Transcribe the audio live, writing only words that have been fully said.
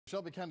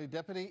Shelby County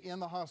deputy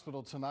in the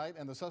hospital tonight,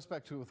 and the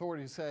suspect who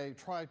authorities say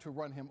tried to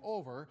run him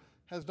over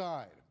has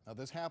died. Now,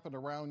 this happened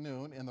around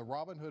noon in the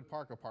Robin Hood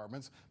Park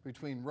apartments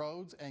between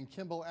Rhodes and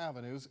Kimball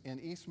Avenues in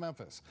East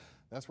Memphis.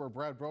 That's where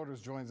Brad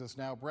Broders joins us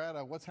now. Brad,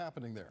 what's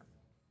happening there?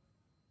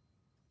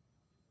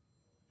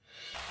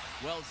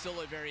 Well, it's still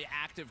a very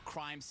active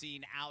crime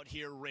scene out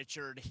here,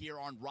 Richard, here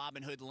on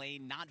Robin Hood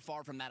Lane, not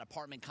far from that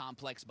apartment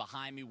complex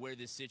behind me where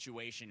this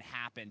situation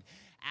happened.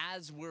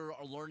 As we're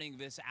learning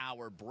this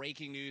hour,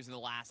 breaking news in the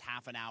last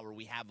half an hour,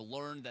 we have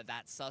learned that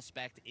that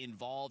suspect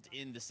involved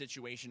in the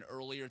situation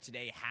earlier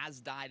today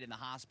has died in the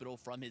hospital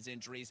from his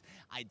injuries,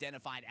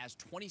 identified as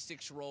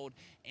 26-year-old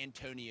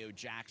Antonio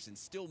Jackson.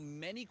 Still,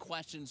 many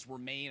questions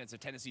remain as the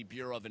Tennessee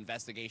Bureau of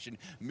Investigation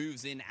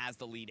moves in as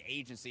the lead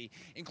agency,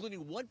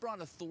 including what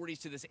brought authorities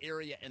to this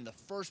area in the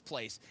first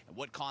place and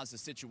what caused the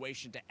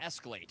situation to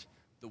escalate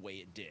the way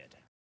it did.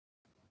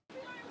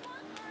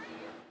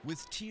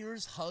 With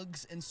tears,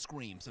 hugs, and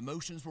screams,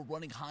 emotions were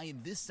running high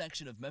in this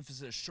section of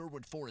Memphis'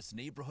 Sherwood Forest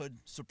neighborhood,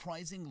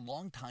 surprising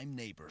longtime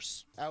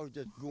neighbors. I was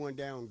just going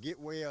down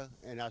Getwell,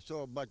 and I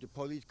saw a bunch of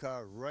police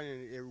cars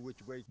running every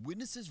which way.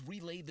 Witnesses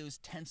relayed those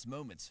tense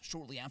moments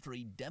shortly after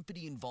a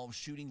deputy-involved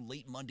shooting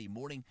late Monday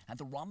morning at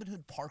the Robin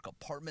Hood Park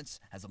apartments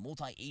as a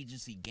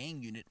multi-agency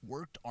gang unit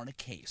worked on a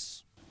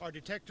case. Our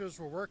detectives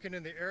were working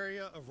in the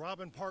area of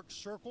Robin Park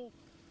Circle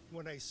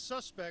when a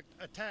suspect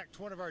attacked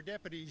one of our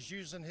deputies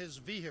using his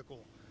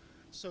vehicle.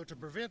 So to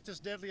prevent this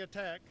deadly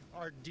attack,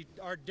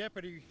 our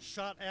deputy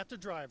shot at the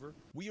driver.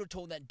 We are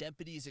told that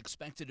deputy is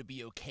expected to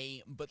be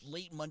okay, but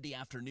late Monday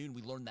afternoon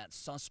we learned that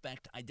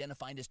suspect,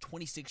 identified as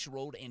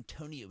 26-year-old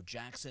Antonio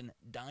Jackson,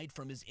 died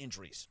from his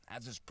injuries.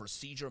 As is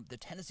procedure, the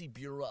Tennessee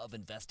Bureau of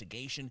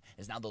Investigation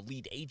is now the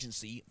lead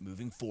agency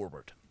moving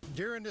forward.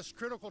 During this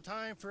critical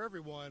time for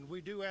everyone,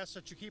 we do ask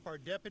that you keep our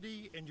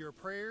deputy in your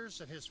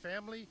prayers and his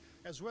family,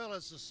 as well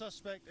as the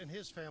suspect and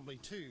his family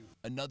too.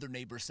 Another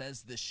neighbor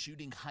says the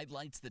shooting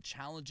highlights the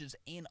challenges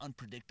and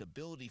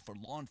unpredictability for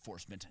law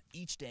enforcement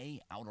each day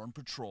out on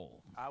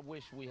patrol. I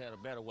wish we had a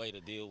better way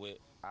to deal with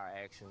our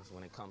actions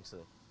when it comes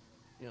to,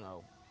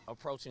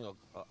 approaching an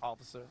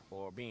officer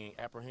or being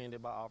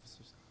apprehended by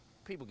officers.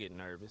 People get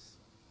nervous.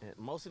 And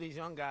most of these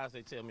young guys,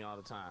 they tell me all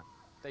the time,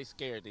 they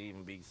scared to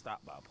even be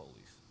stopped by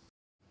police.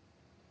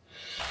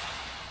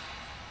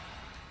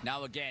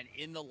 Now, again,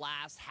 in the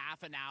last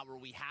half an hour,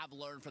 we have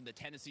learned from the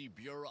Tennessee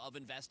Bureau of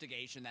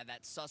Investigation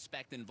that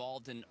suspect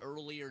involved in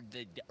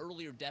the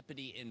earlier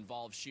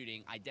deputy-involved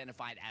shooting,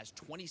 identified as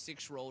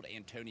 26-year-old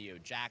Antonio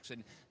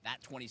Jackson. That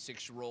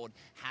 26-year-old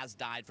has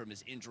died from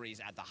his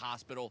injuries at the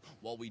hospital.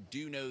 While we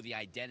do know the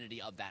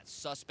identity of that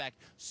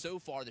suspect, so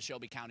far the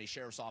Shelby County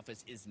Sheriff's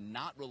Office is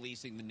not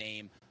releasing the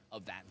name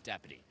of that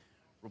deputy.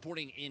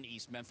 Reporting in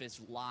East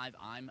Memphis, live,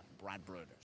 I'm Brad Broders.